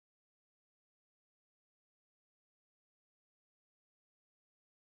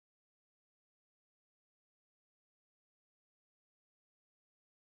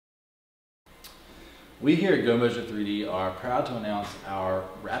We here at GoMotion 3D are proud to announce our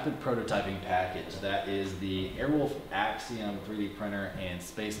rapid prototyping package that is the Airwolf Axiom 3D printer and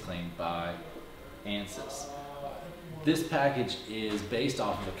Space Clean by ANSYS. This package is based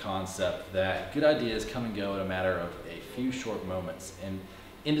off of the concept that good ideas come and go in a matter of a few short moments, and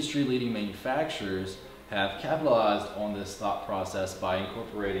industry-leading manufacturers have capitalized on this thought process by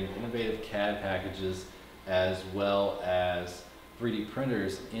incorporating innovative CAD packages as well as 3D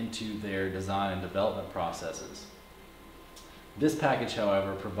printers into their design and development processes. This package,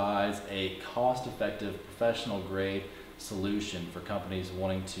 however, provides a cost-effective, professional-grade solution for companies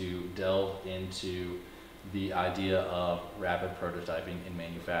wanting to delve into the idea of rapid prototyping in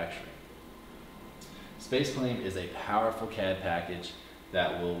manufacturing. Space Clean is a powerful CAD package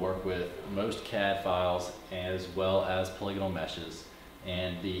that will work with most CAD files as well as polygonal meshes,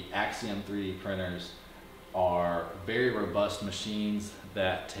 and the Axiom 3D printers are very robust machines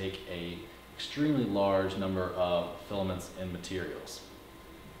that take an extremely large number of filaments and materials.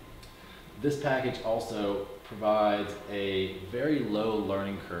 This package also provides a very low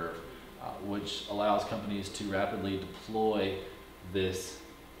learning curve, which allows companies to rapidly deploy this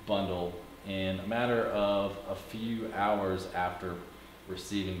bundle in a matter of a few hours after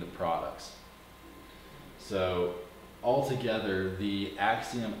receiving the products. So altogether, the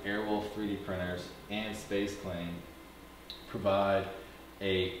Axiom Airwolf 3D printers and Space Clean provide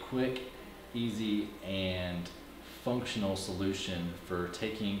a quick, easy, and functional solution for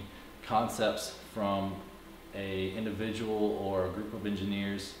taking concepts from an individual or a group of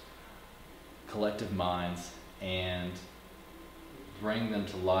engineers' collective minds and bring them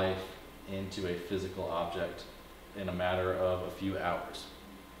to life into a physical object in a matter of a few hours.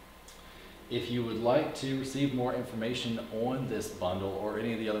 If you would like to receive more information on this bundle or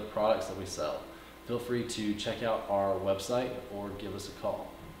any of the other products that we sell, feel free to check out our website or give us a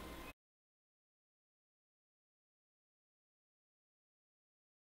call.